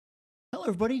Hello,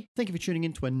 everybody. Thank you for tuning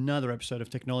in to another episode of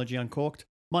Technology Uncorked.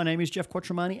 My name is Jeff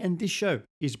Quattromani, and this show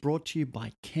is brought to you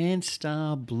by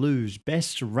CanStar Blue's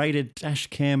best-rated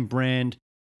dashcam brand,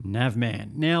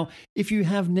 Navman. Now, if you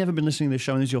have never been listening to the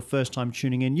show and this is your first time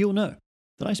tuning in, you'll know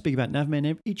that I speak about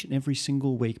Navman each and every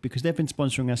single week because they've been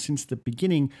sponsoring us since the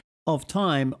beginning of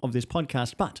time of this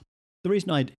podcast. But the reason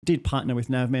I did partner with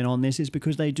Navman on this is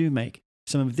because they do make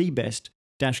some of the best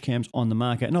dashcams on the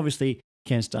market. And obviously,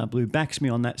 CanStar Blue backs me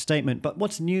on that statement. But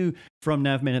what's new from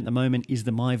Navman at the moment is the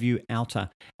MyView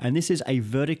Outer. And this is a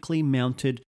vertically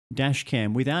mounted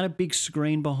dashcam without a big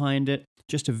screen behind it,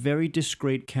 just a very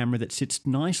discreet camera that sits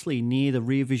nicely near the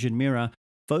rear vision mirror,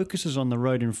 focuses on the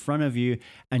road in front of you,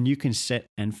 and you can set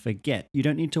and forget. You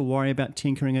don't need to worry about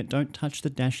tinkering it. Don't touch the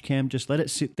dashcam. Just let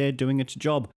it sit there doing its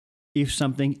job. If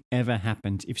something ever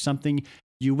happens, if something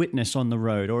you witness on the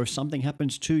road, or if something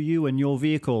happens to you and your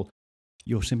vehicle,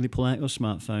 you'll simply pull out your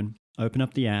smartphone, open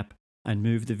up the app, and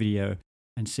move the video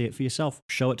and see it for yourself.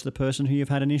 Show it to the person who you've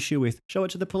had an issue with. Show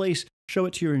it to the police. Show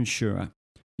it to your insurer.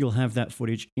 You'll have that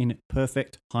footage in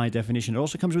perfect high definition. It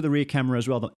also comes with a rear camera as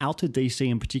well. The Alta DC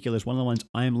in particular is one of the ones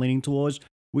I am leaning towards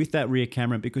with that rear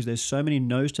camera because there's so many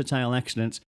nose-to-tail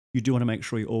accidents. You do want to make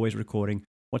sure you're always recording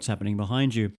what's happening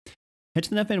behind you. Head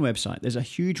to the Navman website. There's a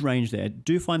huge range there.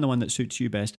 Do find the one that suits you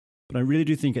best. But I really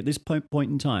do think at this point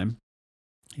in time,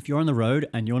 if you're on the road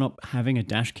and you're not having a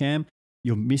dash cam,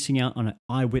 you're missing out on an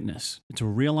eyewitness. It's a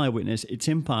real eyewitness. It's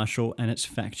impartial and it's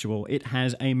factual. It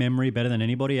has a memory better than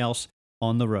anybody else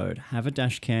on the road. Have a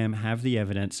dash cam, have the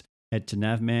evidence. Head to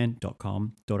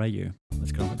navman.com.au.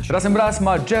 Let's go on with the show. Ras imbras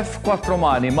ma' Jeff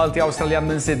Quattromani, multi-Australian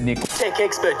min Sydney. Tech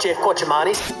expert Jeff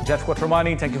Quattromani. Jeff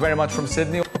Quattromani, thank you very much from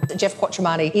Sydney. Jeff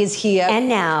Quattromani is here. And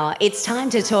now it's time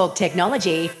to talk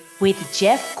technology with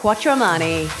Jeff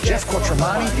Quattromani. Jeff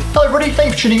Quattromani. Hello, everybody.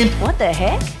 Thanks for tuning in. What the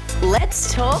heck?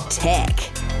 Let's talk tech.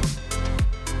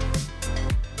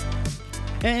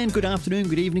 And good afternoon,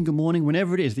 good evening, good morning,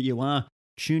 whenever it is that you are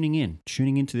tuning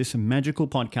into this magical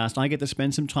podcast. I get to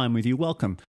spend some time with you.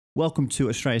 Welcome to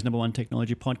Australia's #1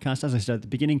 technology podcast. As I said at the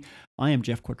beginning, I am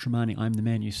Jeff Quattromani. I'm the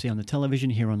man you see on the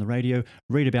television, here on the radio,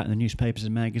 read about in the newspapers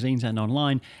and magazines and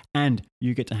online, and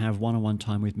you get to have one-on-one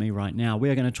time with me right now. We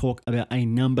are going to talk about a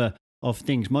number of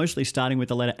things, mostly starting with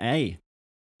the letter A: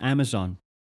 Amazon,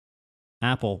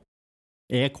 Apple,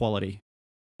 air quality,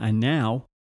 and now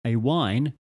a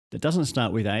wine that doesn't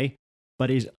start with A,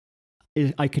 but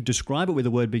I could describe it with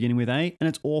a word beginning with A, and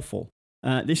it's awful.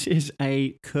 This is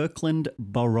a Kirkland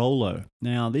Barolo.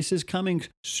 Now, this is coming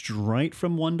straight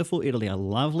from wonderful Italy, a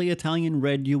lovely Italian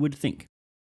red, you would think.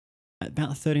 At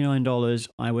about $39,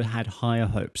 I would had higher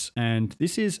hopes. And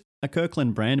this is a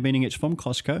Kirkland brand, meaning it's from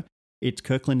Costco.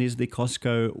 Kirkland is the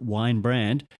Costco wine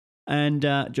brand, and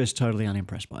just totally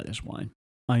unimpressed by this wine.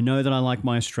 I know that I like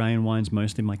my Australian wines,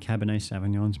 mostly my Cabernet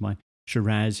Sauvignons, my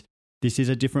Shiraz. This is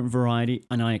a different variety,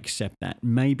 and I accept that.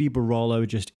 Maybe Barolo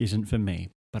just isn't for me.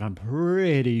 But I'm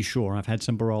pretty sure I've had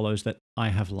some Barolos that I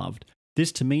have loved.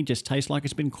 This to me just tastes like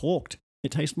it's been corked.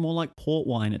 It tastes more like port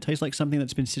wine. It tastes like something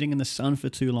that's been sitting in the sun for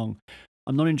too long.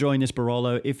 I'm not enjoying this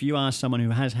Barolo. If you are someone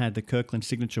who has had the Kirkland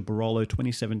Signature Barolo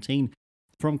 2017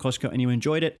 from Costco and you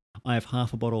enjoyed it, I have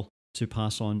half a bottle to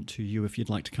pass on to you if you'd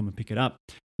like to come and pick it up.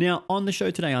 Now, on the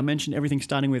show today, I mentioned everything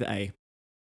starting with A: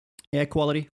 air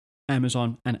quality,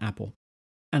 Amazon, and Apple.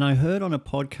 And I heard on a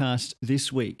podcast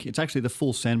this week, it's actually the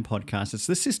Full Send podcast, it's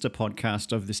the sister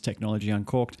podcast of this Technology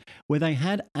Uncorked, where they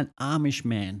had an Amish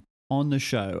man on the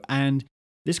show. And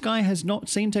this guy has not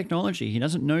seen technology. He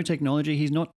doesn't know technology.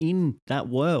 He's not in that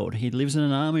world. He lives in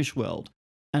an Amish world.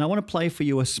 And I want to play for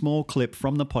you a small clip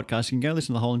from the podcast. You can go listen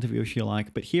to the whole interview if you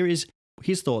like. But here is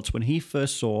his thoughts when he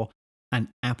first saw an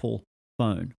Apple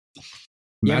phone.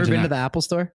 You ever been to the Apple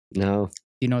store? No. Do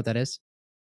you know what that is?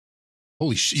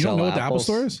 Holy shit. You don't know what the Apple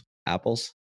store is?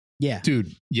 Apples? Yeah.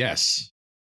 Dude, yes.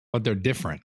 But they're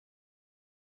different.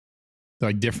 They're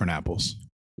like different apples.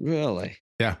 Really?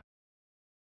 Yeah.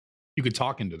 You could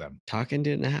talk into them. Talk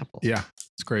into an apple? Yeah.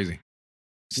 It's crazy.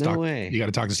 No way. You got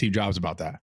to talk to Steve Jobs about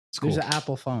that. It's cool. There's an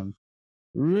Apple phone.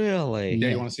 Really? Yeah,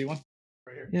 you want to see one?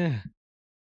 Right here. Yeah.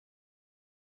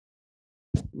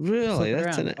 Really? Flip it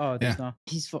That's around. an Oh, there's no.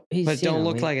 He's but seen don't it,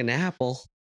 look mate. like an apple.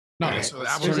 No, Right. so the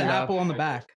apples There's Turn an it apple up. on the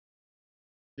back.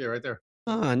 Yeah, right there.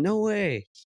 Ah, no way.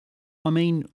 I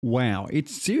mean, wow.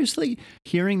 It's seriously,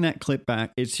 hearing that clip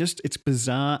back, it's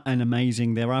bizarre and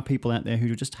amazing. There are people out there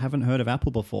who just haven't heard of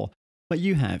Apple before, but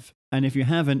you have. And if you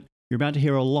haven't, you're about to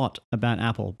hear a lot about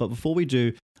Apple. But before we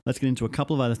do, let's get into a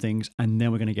couple of other things, and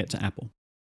then we're going to get to Apple.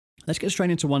 Let's get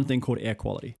straight into one thing called air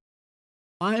quality.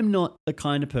 I am not the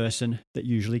kind of person that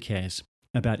usually cares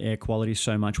about air quality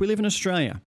so much. We live in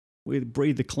Australia. We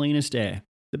breathe the cleanest air.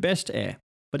 the best air.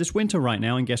 But it's winter right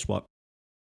now, and guess what?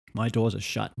 My doors are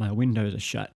shut. My windows are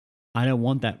shut. I don't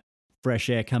want that fresh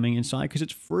air coming inside because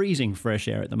it's freezing fresh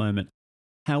air at the moment.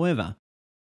 However,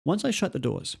 once I shut the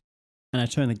doors and I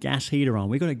turn the gas heater on,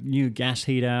 we got a new gas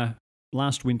heater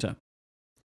last winter.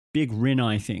 Big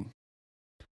Rinnai thing.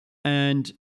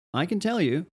 And I can tell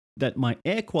you that my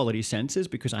air quality sensors,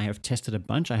 because I have tested a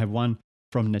bunch, I have one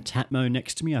from Netatmo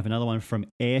next to me, I have another one from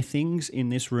Airthings in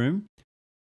this room.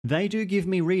 They do give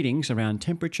me readings around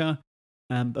temperature,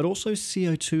 but also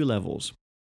CO2 levels,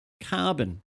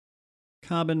 carbon,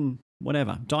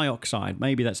 whatever, dioxide,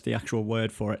 maybe that's the actual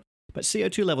word for it. But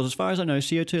CO2 levels, as far as I know,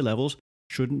 CO2 levels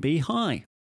shouldn't be high.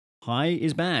 High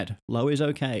is bad, low is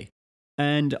okay.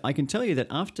 And I can tell you that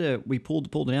after we pulled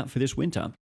it out for this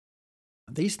winter,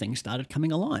 these things started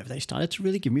coming alive. They started to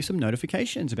really give me some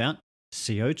notifications about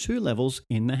CO2 levels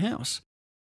in the house.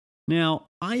 Now,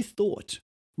 I thought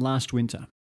last winter,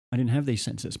 I didn't have these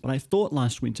sensors, but I thought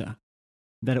last winter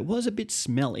that it was a bit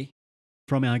smelly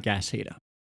from our gas heater.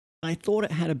 I thought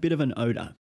it had a bit of an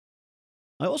odor.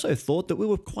 I also thought that we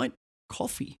were quite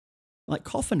coughing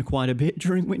quite a bit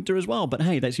during winter as well. But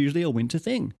hey, that's usually a winter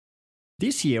thing.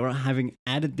 This year, having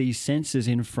added these sensors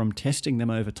in from testing them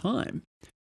over time,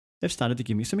 they've started to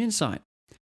give me some insight.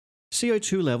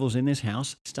 CO2 levels in this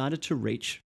house started to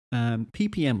reach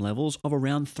ppm levels of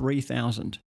around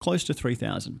 3,000, close to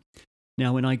 3,000.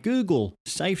 Now, when I Google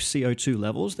safe CO2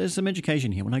 levels, there's some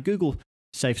education here. When I Google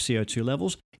safe CO2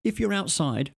 levels, if you're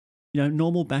outside,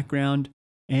 normal background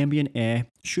ambient air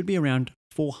should be around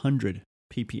 400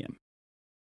 ppm.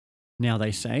 Now,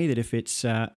 they say that if it's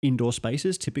indoor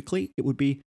spaces, typically it would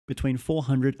be between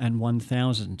 400 and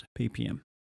 1,000 ppm.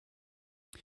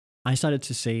 I started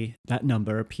to see that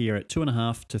number appear at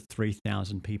 2,500 to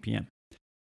 3,000 ppm.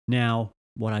 Now,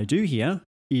 what I do here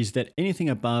is that anything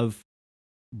above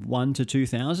 1 to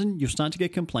 2,000, you'll start to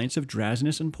get complaints of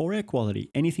drowsiness and poor air quality.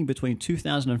 Anything between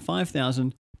 2,000 and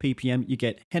 5,000 ppm, you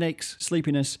get headaches,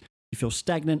 sleepiness, you feel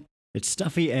stagnant, it's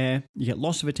stuffy air, you get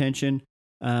loss of attention.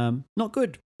 Not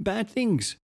good, bad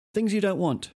things you don't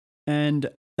want. And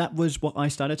that was what I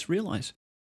started to realize.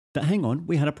 That hang on,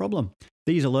 we had a problem.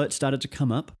 These alerts started to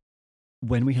come up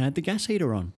when we had the gas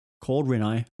heater on. Called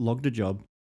Rinnai, logged a job.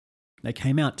 They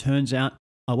came out, turns out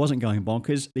I wasn't going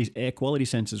bonkers. These air quality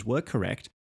sensors were correct.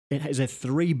 It has a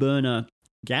 3-burner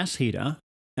gas heater,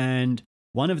 and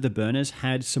one of the burners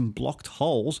had some blocked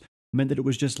holes, meant that it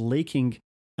was just leaking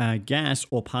gas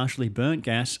or partially burnt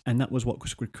gas, and that was what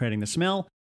was creating the smell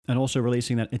and also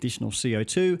releasing that additional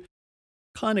CO2.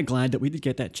 Kind of glad that we did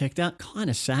get that checked out. Kind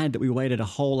of sad that we waited a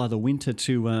whole other winter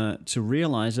to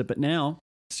realize it, but now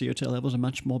CO2 levels are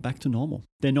much more back to normal.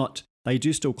 They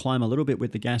do still climb a little bit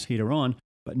with the gas heater on,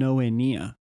 but nowhere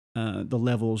near the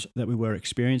levels that we were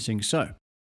experiencing. So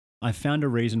I found a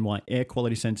reason why air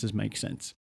quality sensors make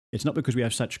sense. It's not because we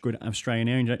have such good Australian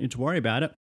air and you don't need to worry about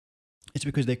it. It's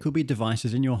because there could be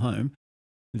devices in your home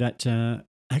that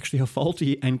actually are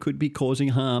faulty and could be causing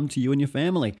harm to you and your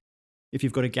family. If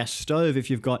you've got a gas stove, if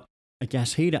you've got a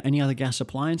gas heater, any other gas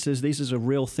appliances, this is a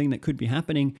real thing that could be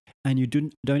happening and you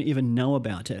don't even know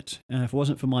about it. If it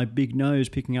wasn't for my big nose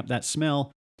picking up that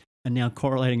smell and now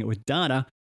correlating it with data,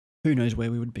 who knows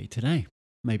where we would be today?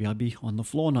 Maybe I'd be on the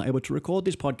floor, not able to record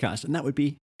this podcast, and that would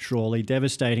be surely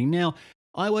devastating. Now,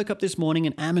 I woke up this morning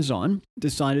and Amazon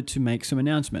decided to make some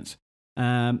announcements.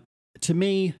 To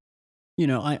me,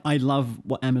 I love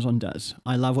what Amazon does.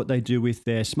 I love what they do with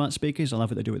their smart speakers. I love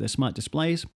what they do with their smart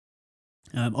displays.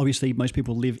 Obviously, most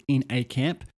people live in a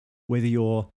camp, whether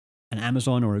you're an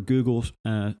Amazon or a Google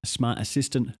smart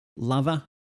assistant lover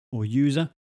or user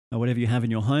or whatever you have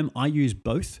in your home. I use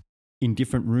both in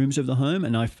different rooms of the home.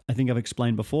 And I think I've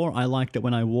explained before, I like that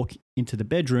when I walk into the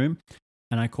bedroom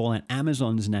and I call out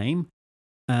Amazon's name,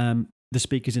 the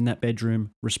speakers in that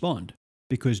bedroom respond.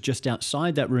 Because just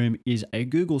outside that room is a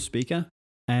Google speaker,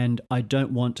 and I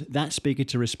don't want that speaker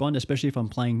to respond, especially if I'm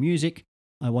playing music.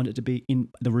 I want it to be in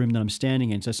the room that I'm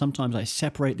standing in. So sometimes I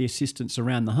separate the assistants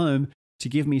around the home to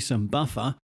give me some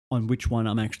buffer on which one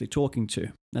I'm actually talking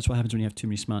to. That's what happens when you have too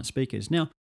many smart speakers. Now,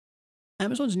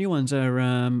 Amazon's new ones are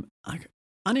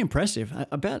unimpressive.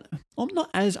 Not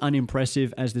as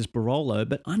unimpressive as this Barolo,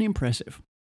 but unimpressive.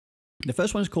 The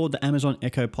first one is called the Amazon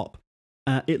Echo Pop.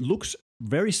 It looks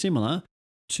very similar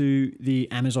to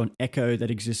the Amazon Echo that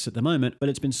exists at the moment, but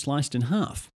it's been sliced in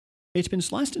half. It's been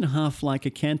sliced in half like a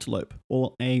cantaloupe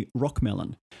or a rock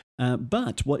melon.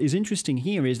 But what is interesting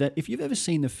here is that if you've ever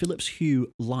seen the Philips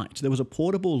Hue light, there was a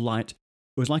portable light.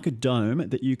 It was like a dome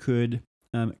that you could,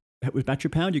 with battery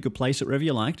powered, you could place it wherever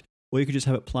you liked, or you could just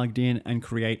have it plugged in and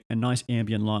create a nice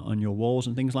ambient light on your walls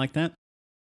and things like that.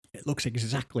 It looks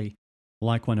exactly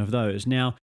like one of those.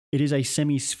 Now, it is a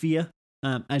semi-sphere,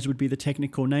 as would be the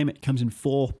technical name. It comes in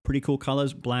 4 pretty cool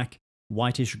colors: black,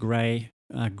 whitish gray,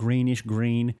 greenish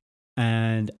green,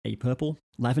 and a purple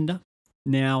lavender.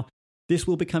 Now, this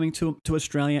will be coming to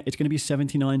Australia. It's going to be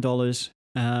 $79.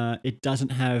 It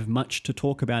doesn't have much to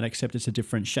talk about except it's a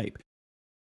different shape.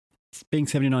 Being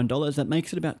 $79, that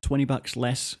makes it about $20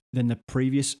 less than the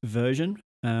previous version,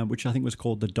 which I think was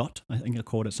called the Dot. I think I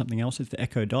called it something else. It's the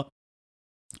Echo Dot.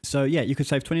 So yeah, you could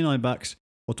save $29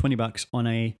 or $20 on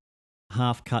a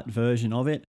half-cut version of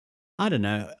it. I don't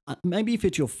know. Maybe if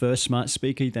it's your first smart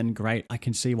speaker, then great. I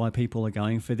can see why people are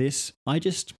going for this.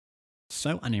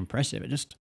 So unimpressive.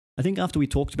 I think after we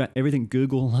talked about everything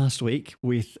Google last week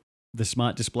with the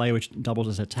smart display, which doubles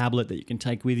as a tablet that you can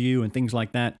take with you and things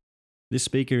like that, this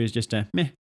speaker is just a meh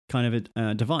kind of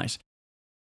a device.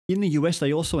 In the US,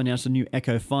 they also announced a new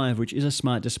Echo 5, which is a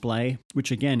smart display,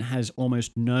 which again has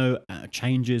almost no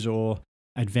changes or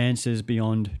advances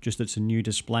beyond just it's a new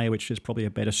display, which is probably a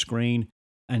better screen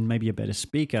and maybe a better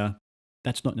speaker.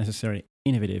 That's not necessarily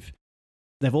innovative.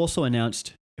 They've also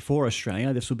announced for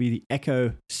Australia, this will be the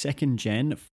Echo 2nd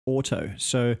Gen Auto.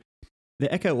 So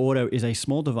the Echo Auto is a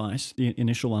small device. The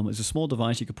initial one was a small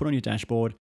device you could put on your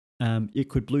dashboard. It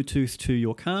could Bluetooth to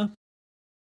your car,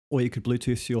 or you could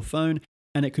Bluetooth to your phone,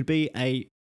 and it could be a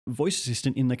voice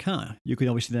assistant in the car. You could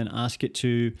obviously then ask it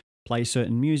to play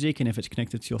certain music, and if it's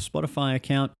connected to your Spotify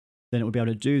account, then it would be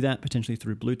able to do that potentially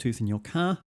through Bluetooth in your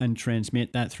car and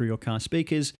transmit that through your car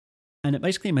speakers. And it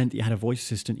basically meant that you had a voice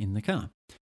assistant in the car.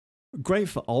 Great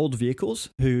for old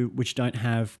vehicles which don't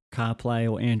have CarPlay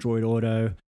or Android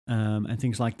Auto and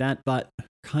things like that, but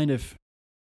kind of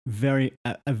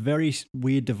a very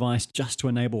weird device just to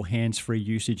enable hands-free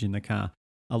usage in the car.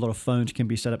 A lot of phones can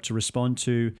be set up to respond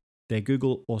to their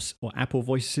Google or Apple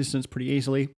voice assistants pretty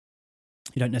easily.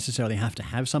 You don't necessarily have to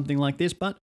have something like this,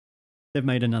 but they've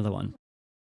made another one.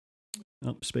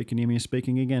 Oh, speaking near me is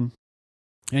speaking again.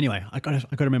 Anyway, I got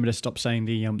to remember to stop saying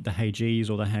the hey G's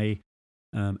or the hey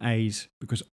A's,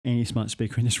 because any smart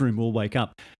speaker in this room will wake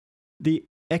up. The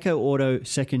Echo Auto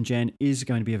 2nd Gen is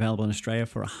going to be available in Australia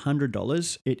for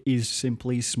 $100. It is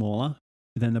simply smaller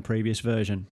than the previous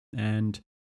version and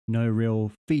no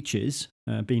real features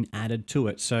being added to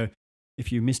it. So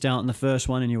if you missed out on the first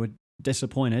one and you were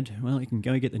disappointed, well, you can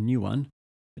go get the new one.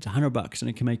 It's $100 and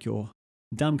it can make your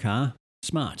dumb car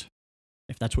smart,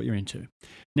 if that's what you're into.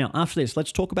 Now, after this,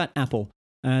 let's talk about Apple.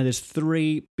 There's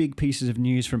 3 big pieces of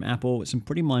news from Apple. It's some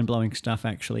pretty mind-blowing stuff,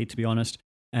 actually, to be honest.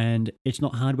 And it's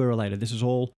not hardware related. This is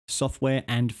all software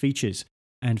and features.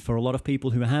 And for a lot of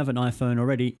people who have an iPhone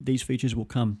already, these features will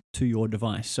come to your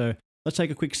device. So let's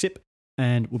take a quick sip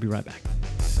and we'll be right back.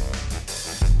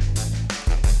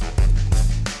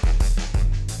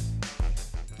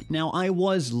 Now, I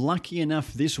was lucky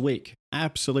enough this week,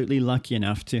 absolutely lucky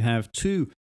enough, to have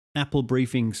 2 Apple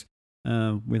briefings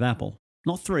with Apple.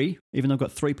 Not 3, even though I've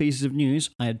got 3 pieces of news.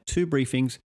 I had 2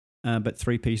 briefings, but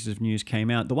 3 pieces of news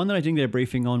came out. The one that I didn't get a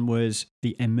briefing on was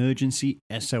the emergency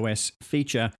SOS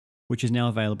feature, which is now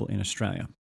available in Australia.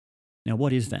 Now,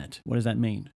 what is that? What does that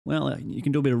mean? Well, you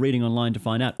can do a bit of reading online to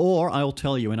find out, or I'll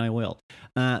tell you, and I will.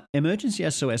 Emergency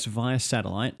SOS via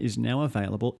satellite is now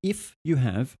available if you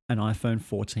have an iPhone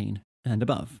 14 and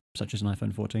above, such as an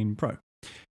iPhone 14 Pro.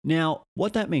 Now,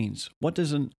 what that means, what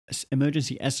does an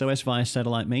emergency SOS via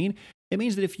satellite mean? It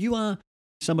means that if you are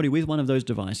somebody with one of those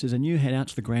devices and you head out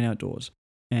to the great outdoors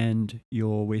and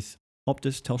you're with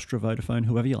Optus, Telstra, Vodafone,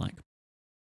 whoever you like,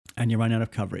 and you run out of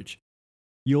coverage,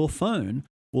 your phone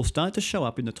will start to show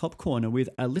up in the top corner with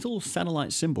a little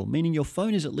satellite symbol, meaning your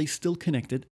phone is at least still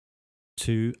connected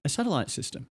to a satellite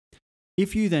system.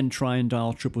 If you then try and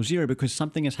dial 000 because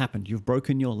something has happened, you've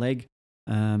broken your leg,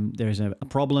 there's a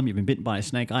problem, you've been bitten by a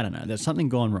snake, I don't know, there's something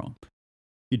gone wrong.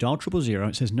 You dial 000,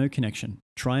 it says no connection.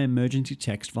 Try emergency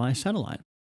text via satellite.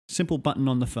 Simple button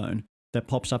on the phone that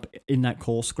pops up in that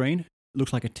call screen. It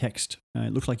looks like a text.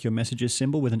 It looks like your messages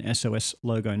symbol with an SOS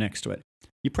logo next to it.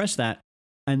 You press that,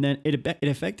 and then it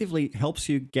effectively helps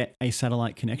you get a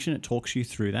satellite connection. It talks you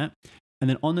through that. And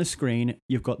then on the screen,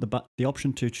 you've got the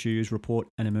option to choose report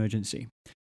an emergency.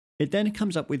 It then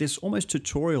comes up with this almost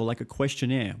tutorial, like a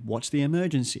questionnaire. What's the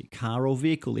emergency? Car or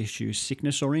vehicle issue,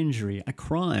 sickness or injury, a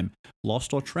crime,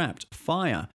 lost or trapped,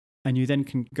 fire. And you then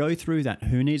can go through that.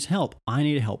 Who needs help? I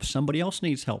need help. Somebody else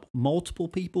needs help. Multiple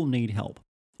people need help.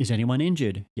 Is anyone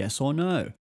injured? Yes or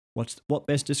no? What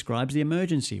best describes the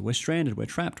emergency? We're stranded, we're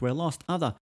trapped, we're lost,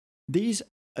 other.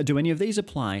 Do any of these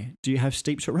apply? Do you have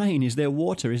steep terrain? Is there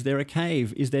water? Is there a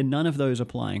cave? Is there none of those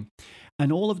applying?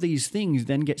 And all of these things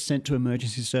then get sent to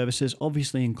emergency services,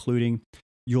 obviously including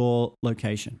your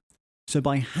location. So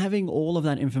by having all of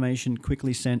that information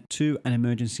quickly sent to an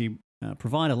emergency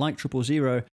provider like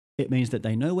 000, it means that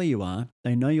they know where you are,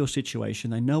 they know your situation,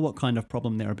 they know what kind of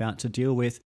problem they're about to deal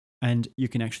with, and you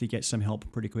can actually get some help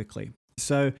pretty quickly.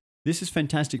 So this is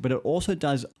fantastic, but it also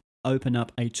does open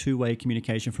up a two-way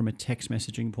communication from a text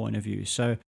messaging point of view.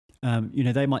 So,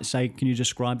 they might say, can you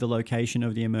describe the location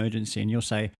of the emergency? And you'll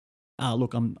say,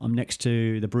 look, I'm next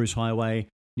to the Bruce Highway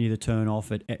near the turn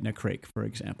off at Etna Creek, for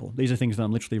example. These are things that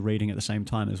I'm literally reading at the same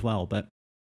time as well. But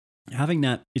having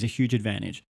that is a huge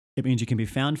advantage. It means you can be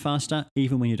found faster,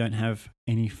 even when you don't have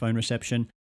any phone reception.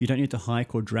 You don't need to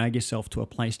hike or drag yourself to a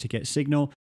place to get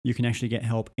signal. You can actually get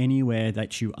help anywhere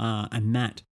that you are, and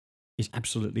that is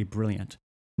absolutely brilliant.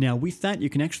 Now, with that, you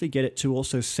can actually get it to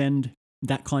also send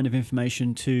that kind of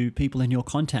information to people in your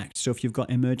contacts. So if you've got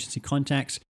emergency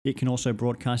contacts, it can also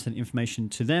broadcast that information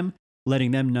to them,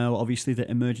 letting them know, obviously, that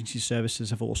emergency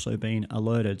services have also been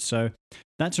alerted. So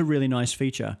that's a really nice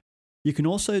feature. You can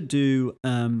also do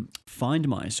Find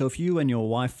My. So if you and your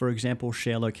wife, for example,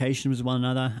 share locations with one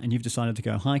another and you've decided to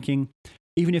go hiking,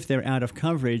 even if they're out of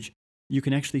coverage, you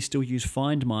can actually still use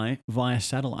Find My via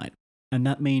satellite. And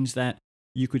that means that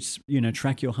you could,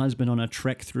 track your husband on a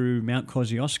trek through Mount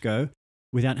Kosciuszko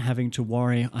without having to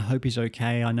worry, I hope he's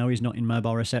okay, I know he's not in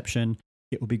mobile reception,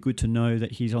 it would be good to know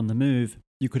that he's on the move.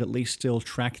 You could at least still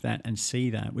track that and see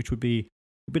that, which would be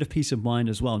a bit of peace of mind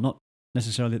as well. Not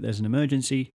necessarily that there's an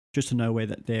emergency, just to know where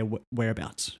that their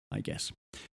whereabouts, I guess.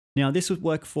 Now, this would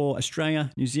work for Australia,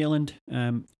 New Zealand,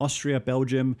 Austria,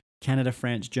 Belgium, Canada,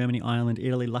 France, Germany, Ireland,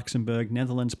 Italy, Luxembourg,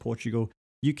 Netherlands, Portugal,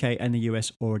 UK, and the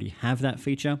US already have that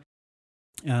feature.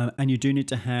 And you do need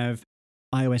to have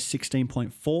iOS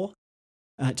 16.4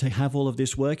 to have all of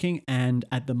this working. And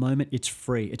at the moment, it's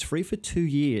free. It's free for 2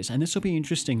 years. And this will be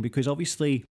interesting because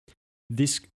obviously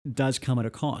this does come at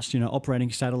a cost. Operating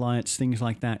satellites, things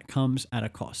like that comes at a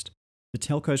cost. The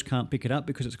telcos can't pick it up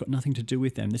because it's got nothing to do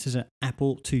with them. This is an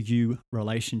Apple to you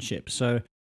relationship. So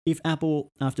if Apple,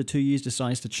 after 2 years,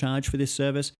 decides to charge for this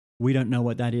service, we don't know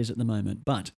what that is at the moment.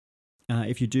 But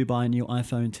if you do buy a new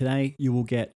iPhone today, you will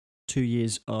get 2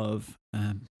 years of,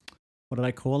 what did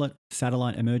I call it?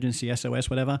 Satellite emergency SOS,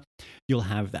 whatever. You'll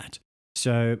have that.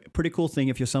 So pretty cool thing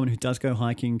if you're someone who does go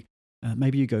hiking.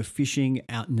 Maybe you go fishing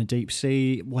out in the deep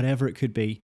sea, whatever it could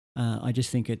be. I just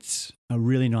think it's a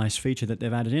really nice feature that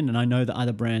they've added in, and I know that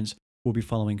other brands will be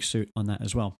following suit on that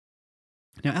as well.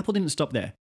 Now, Apple didn't stop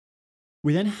there.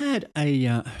 We then had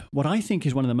what I think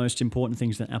is one of the most important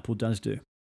things that Apple does do.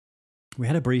 We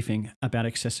had a briefing about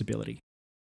accessibility.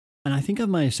 And I think I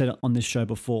may have said it on this show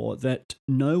before that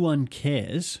no one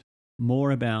cares more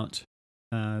about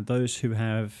those who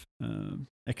have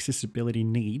accessibility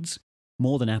needs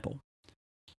more than Apple.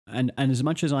 And as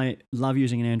much as I love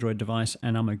using an Android device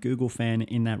and I'm a Google fan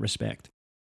in that respect,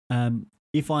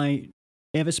 if I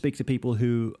ever speak to people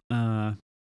who have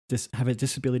a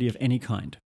disability of any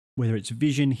kind, whether it's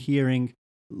vision, hearing,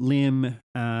 limb,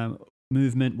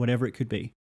 movement, whatever it could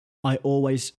be, I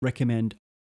always recommend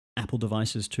Apple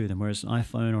devices to them, whereas an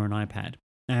iPhone or an iPad.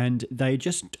 And they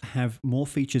just have more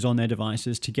features on their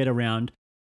devices to get around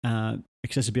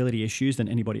accessibility issues than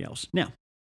anybody else. Now,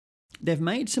 they've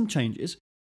made some changes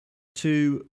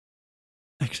to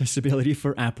accessibility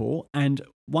for Apple, and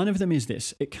one of them is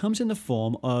this. It comes in the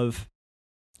form of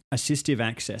assistive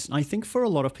access. And I think for a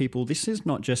lot of people, this is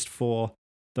not just for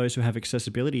those who have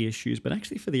accessibility issues, but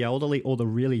actually for the elderly or the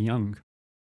really young.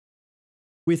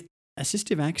 With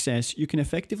assistive access, you can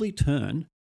effectively turn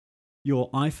your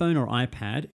iPhone or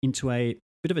iPad into a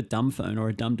bit of a dumb phone or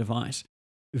a dumb device.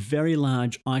 Very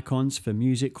large icons for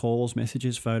music, calls,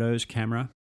 messages, photos, camera,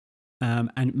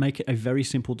 and make it a very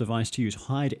simple device to use.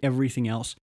 Hide everything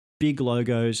else. Big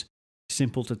logos,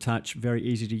 simple to touch, very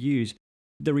easy to use.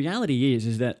 The reality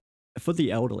is that for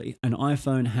the elderly, an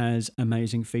iPhone has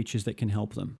amazing features that can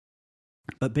help them.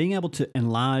 But being able to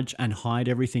enlarge and hide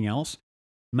everything else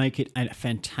make it a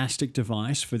fantastic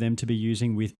device for them to be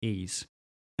using with ease.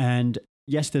 And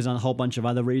yes, there's a whole bunch of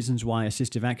other reasons why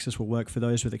assistive access will work for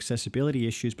those with accessibility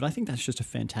issues, but I think that's just a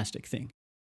fantastic thing.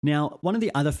 Now, one of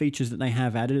the other features that they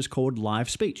have added is called live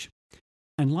speech.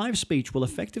 And live speech will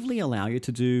effectively allow you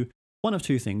to do one of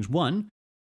two things. One,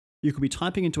 you could be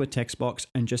typing into a text box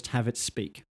and just have it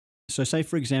speak. So say,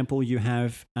 for example, you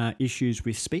have issues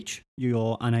with speech.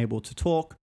 You're unable to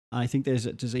talk. I think there's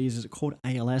a disease, is it called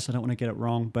ALS? I don't want to get it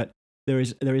wrong, but there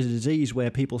is a disease where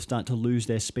people start to lose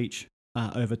their speech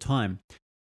over time.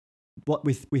 What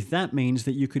with that means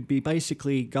that you could be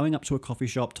basically going up to a coffee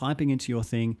shop, typing into your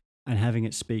thing, and having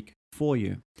it speak for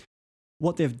you.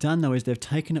 What they've done, though, is they've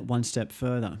taken it one step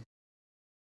further.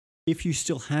 If you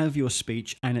still have your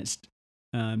speech and it's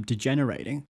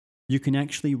degenerating, you can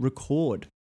actually record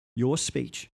your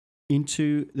speech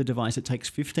into the device. It takes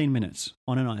 15 minutes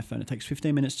on an iPhone. It takes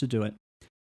 15 minutes to do it.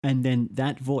 And then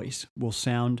that voice will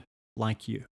sound like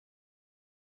you.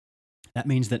 That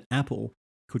means that Apple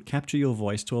could capture your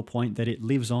voice to a point that it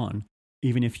lives on,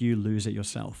 even if you lose it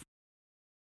yourself.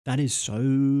 That is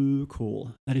so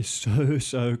cool. That is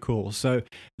so cool. So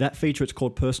that feature, it's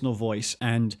called Personal Voice.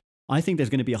 And I think there's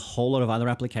going to be a whole lot of other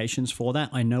applications for that.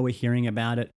 I know we're hearing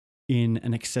about it in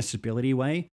an accessibility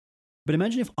way. But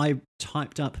imagine if I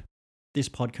typed up this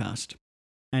podcast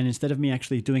and instead of me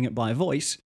actually doing it by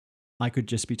voice, I could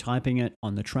just be typing it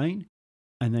on the train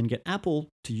and then get Apple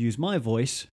to use my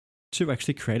voice to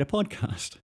actually create a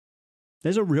podcast.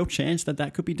 There's a real chance that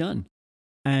that could be done.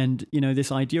 And,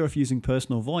 this idea of using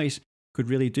personal voice could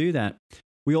really do that.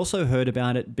 We also heard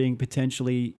about it being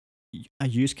potentially a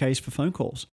use case for phone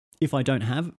calls. If I don't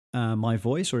have my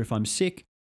voice, or if I'm sick,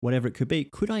 whatever it could be,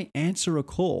 could I answer a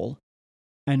call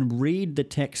and read the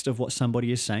text of what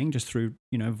somebody is saying just through,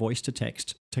 voice to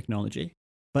text technology,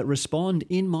 but respond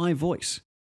in my voice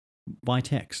by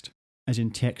text, as in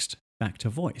text back to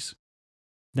voice?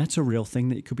 That's a real thing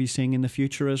that you could be seeing in the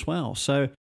future as well. So,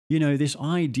 this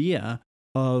idea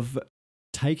of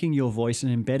taking your voice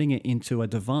and embedding it into a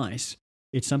device,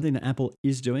 it's something that Apple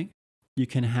is doing. You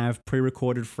can have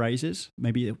pre-recorded phrases,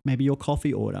 maybe your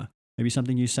coffee order, maybe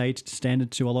something you say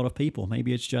standard to a lot of people.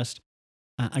 Maybe it's just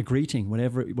a greeting,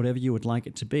 whatever you would like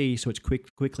it to be, so it's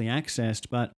quickly accessed.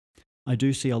 But I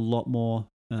do see a lot more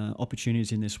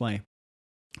opportunities in this way.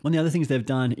 One of the other things they've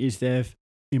done is they've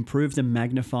improved the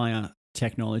magnifier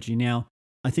technology. Now,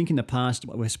 I think in the past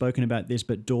we've spoken about this,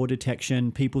 but door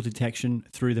detection, people detection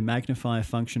through the magnifier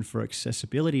function for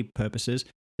accessibility purposes,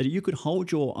 that you could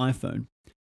hold your iPhone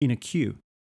in a queue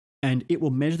and it will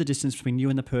measure the distance between you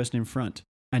and the person in front.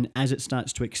 And as it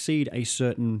starts to exceed a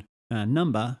certain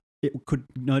number, it could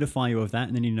notify you of that,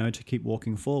 and then you know to keep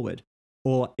walking forward.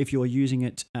 Or if you're using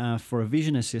it for a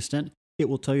vision assistant, it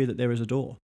will tell you that there is a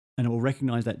door, and it will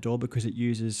recognize that door because it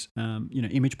uses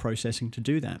image processing to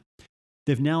do that.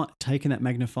 They've now taken that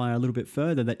magnifier a little bit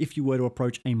further, that if you were to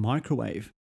approach a microwave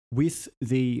with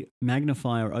the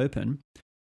magnifier open,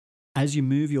 as you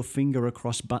move your finger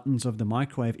across buttons of the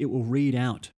microwave, it will read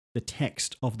out the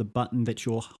text of the button that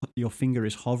your finger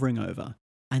is hovering over.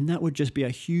 And that would just be a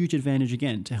huge advantage,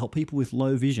 again, to help people with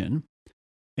low vision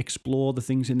explore the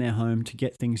things in their home to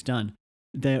get things done.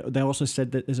 They also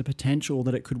said that there's a potential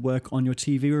that it could work on your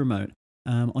TV remote,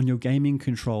 on your gaming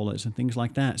controllers and things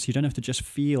like that. So you don't have to just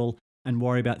feel and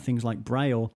worry about things like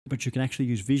Braille, but you can actually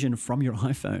use vision from your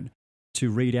iPhone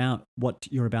to read out what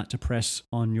you're about to press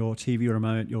on your TV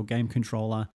remote, your game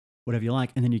controller, whatever you like,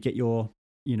 and then you get your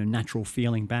natural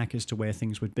feeling back as to where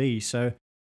things would be. So,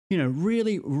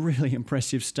 really, really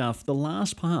impressive stuff. The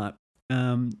last part,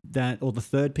 or the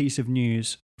third piece of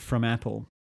news from Apple,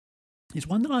 is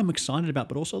one that I'm excited about,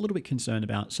 but also a little bit concerned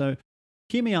about. So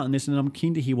hear me out on this, and I'm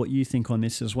keen to hear what you think on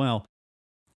this as well.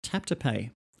 Tap to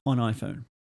pay on iPhone.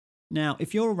 Now,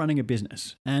 if you're running a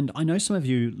business, and I know some of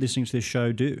you listening to this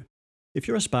show do, if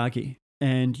you're a Sparky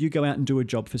and you go out and do a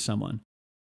job for someone,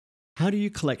 how do you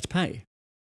collect pay?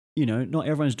 Not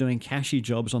everyone's doing cashy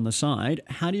jobs on the side.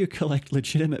 How do you collect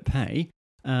legitimate pay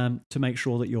to make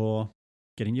sure that you're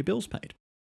getting your bills paid?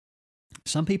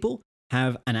 Some people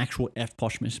have an actual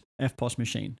FPOS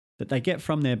machine that they get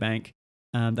from their bank.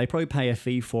 They probably pay a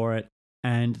fee for it,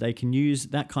 and they can use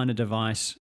that kind of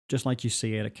device just like you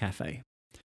see at a cafe.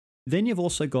 Then you've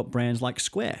also got brands like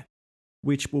Square,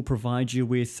 which will provide you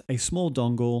with a small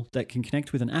dongle that can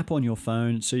connect with an app on your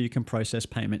phone so you can process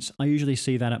payments. I usually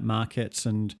see that at markets,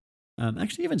 and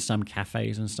actually even some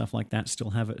cafes and stuff like that still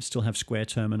have Square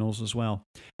terminals as well.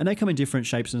 And they come in different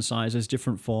shapes and sizes,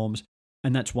 different forms,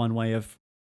 and that's one way of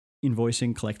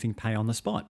invoicing, collecting pay on the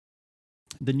spot.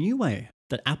 The new way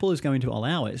that Apple is going to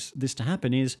allow this to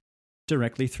happen is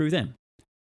directly through them.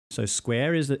 So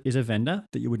Square is a vendor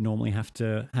that you would normally have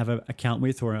to have an account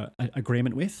with or an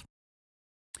agreement with.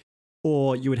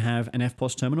 Or you would have an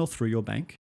FPOS terminal through your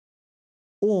bank.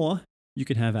 Or you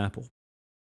could have Apple.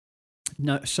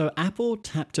 No, so Apple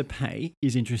Tap to Pay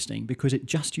is interesting because it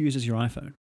just uses your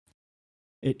iPhone.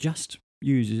 It just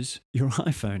uses your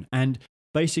iPhone. And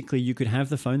basically you could have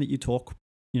the phone that you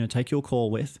take your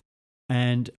call with,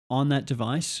 and on that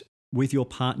device with your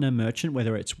partner merchant,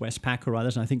 whether it's Westpac or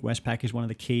others, and I think Westpac is one of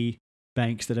the key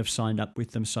banks that have signed up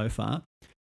with them so far,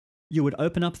 you would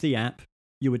open up the app,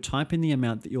 you would type in the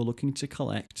amount that you're looking to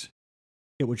collect,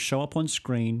 it would show up on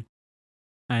screen,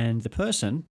 and the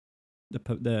person,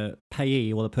 the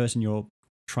payee or the person you're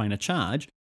trying to charge,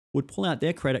 would pull out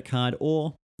their credit card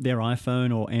or their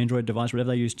iPhone or Android device, whatever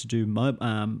they use to do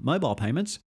mobile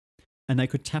payments, and they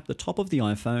could tap the top of the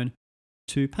iPhone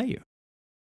to pay you.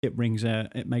 It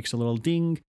makes a little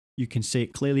ding. You can see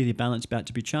it clearly, the balance about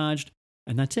to be charged,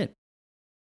 and that's it.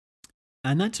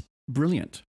 And that's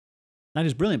brilliant. That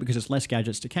is brilliant because it's less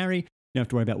gadgets to carry. You don't have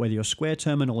to worry about whether your Square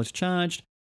terminal is charged.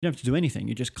 You don't have to do anything.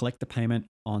 You just collect the payment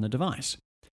on the device.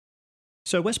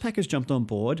 So Westpac has jumped on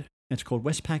board. It's called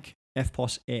Westpac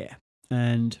EFTPOS Air.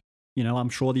 And, I'm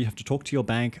sure that you have to talk to your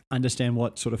bank, understand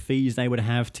what sort of fees they would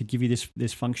have to give you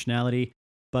this functionality.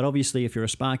 But obviously, if you're a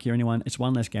Sparky or anyone, it's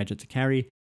one less gadget to carry.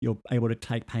 You're able to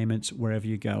take payments wherever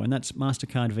you go. And that's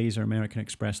MasterCard, Visa, American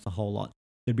Express, the whole lot.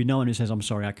 There'd be no one who says, I'm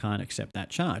sorry, I can't accept that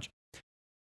charge.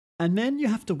 And then you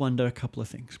have to wonder a couple of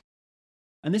things.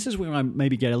 And this is where I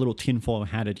maybe get a little tinfoil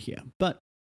hatted here. But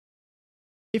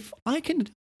if I can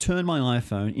turn my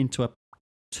iPhone into a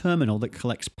terminal that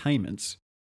collects payments,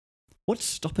 what's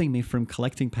stopping me from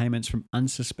collecting payments from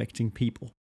unsuspecting people?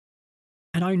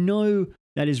 And I know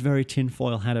that is very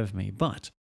tinfoil hat of me, but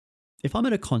if I'm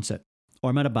at a concert or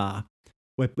I'm at a bar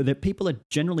where the people are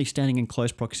generally standing in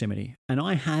close proximity and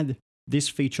I had this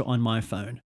feature on my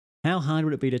phone, how hard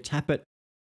would it be to tap it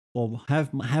or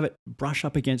have it brush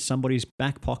up against somebody's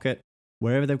back pocket,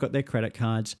 wherever they've got their credit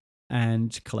cards,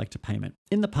 and collect a payment?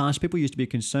 In the past, people used to be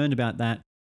concerned about that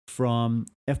from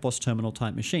EFTPOS terminal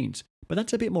type machines, but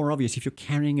that's a bit more obvious if you're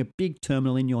carrying a big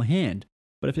terminal in your hand.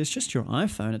 But if it's just your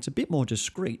iPhone, it's a bit more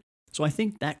discreet. So I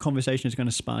think that conversation is going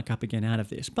to spark up again out of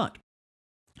this. But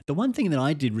the one thing that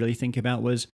I did really think about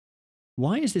was,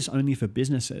 why is this only for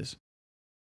businesses?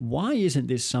 Why isn't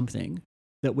this something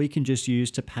that we can just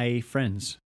use to pay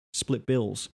friends, split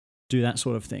bills, do that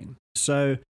sort of thing?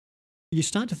 So you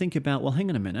start to think about, well, hang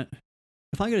on a minute.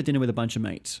 If I go to dinner with a bunch of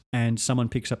mates and someone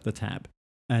picks up the tab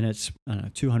and it's, I don't know,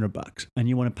 $200 and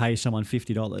you want to pay someone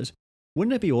 $50,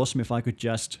 wouldn't it be awesome if I could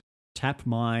just tap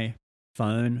my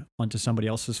phone onto somebody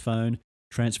else's phone,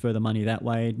 transfer the money that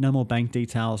way? No more bank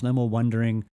details, no more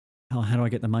wondering, oh, how do I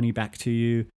get the money back to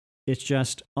you? It's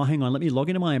just, oh, hang on, let me log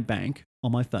into my bank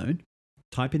on my phone,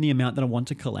 type in the amount that I want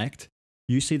to collect.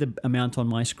 You see the amount on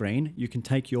my screen. You can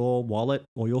take your wallet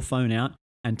or your phone out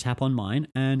and tap on mine,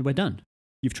 and we're done.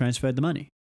 You've transferred the money.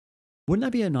 Wouldn't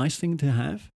that be a nice thing to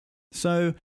have?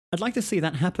 So I'd like to see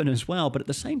that happen as well. But at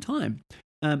the same time,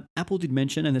 Apple did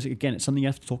mention, and again, it's something you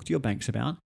have to talk to your banks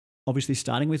about, obviously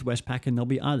starting with Westpac, and there'll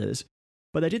be others.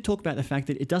 But they did talk about the fact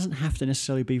that it doesn't have to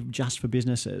necessarily be just for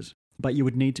businesses, but you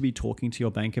would need to be talking to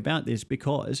your bank about this,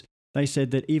 because they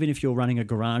said that even if you're running a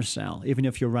garage sale, even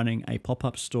if you're running a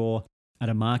pop-up store at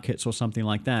a markets or something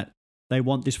like that, they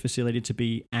want this facility to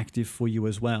be active for you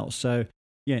as well. So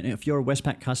yeah, if you're a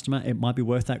Westpac customer, it might be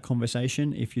worth that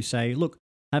conversation. If you say, look,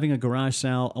 having a garage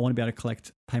sale, I want to be able to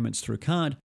collect payments through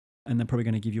card, and they're probably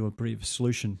going to give you a brief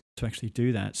solution to actually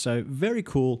do that. So very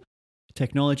cool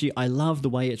technology. I love the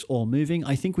way it's all moving.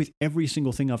 I think with every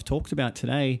single thing I've talked about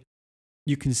today,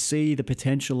 you can see the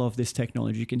potential of this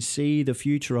technology. You can see the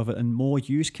future of it and more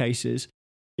use cases.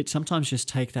 It sometimes just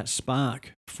take that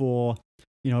spark for,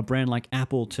 a brand like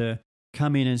Apple to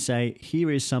come in and say,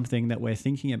 here is something that we're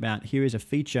thinking about. Here is a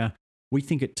feature. We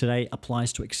think it today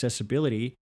applies to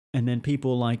accessibility. And then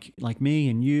people like me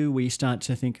and you, we start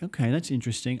to think, okay, that's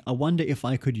interesting. I wonder if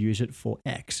I could use it for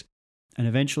X. And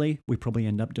eventually we probably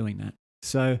end up doing that.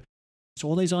 So it's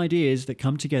all these ideas that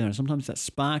come together, and sometimes that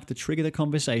spark to trigger the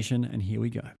conversation, and here we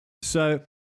go. So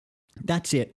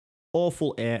that's it.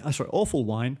 Awful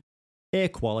wine, air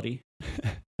quality,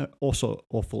 also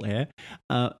awful air,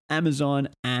 Amazon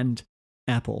and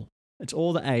Apple. It's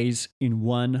all the A's in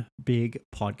one big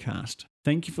podcast.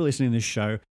 Thank you for listening to this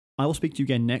show. I will speak to you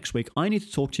again next week. I need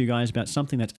to talk to you guys about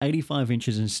something that's 85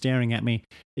 inches and staring at me.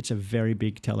 It's a very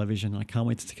big television. I can't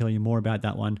wait to tell you more about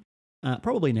that one.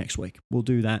 Probably next week. We'll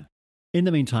do that. In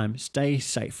the meantime, stay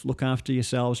safe. Look after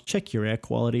yourselves. Check your air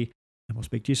quality. And we'll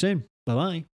speak to you soon.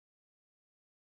 Bye-bye.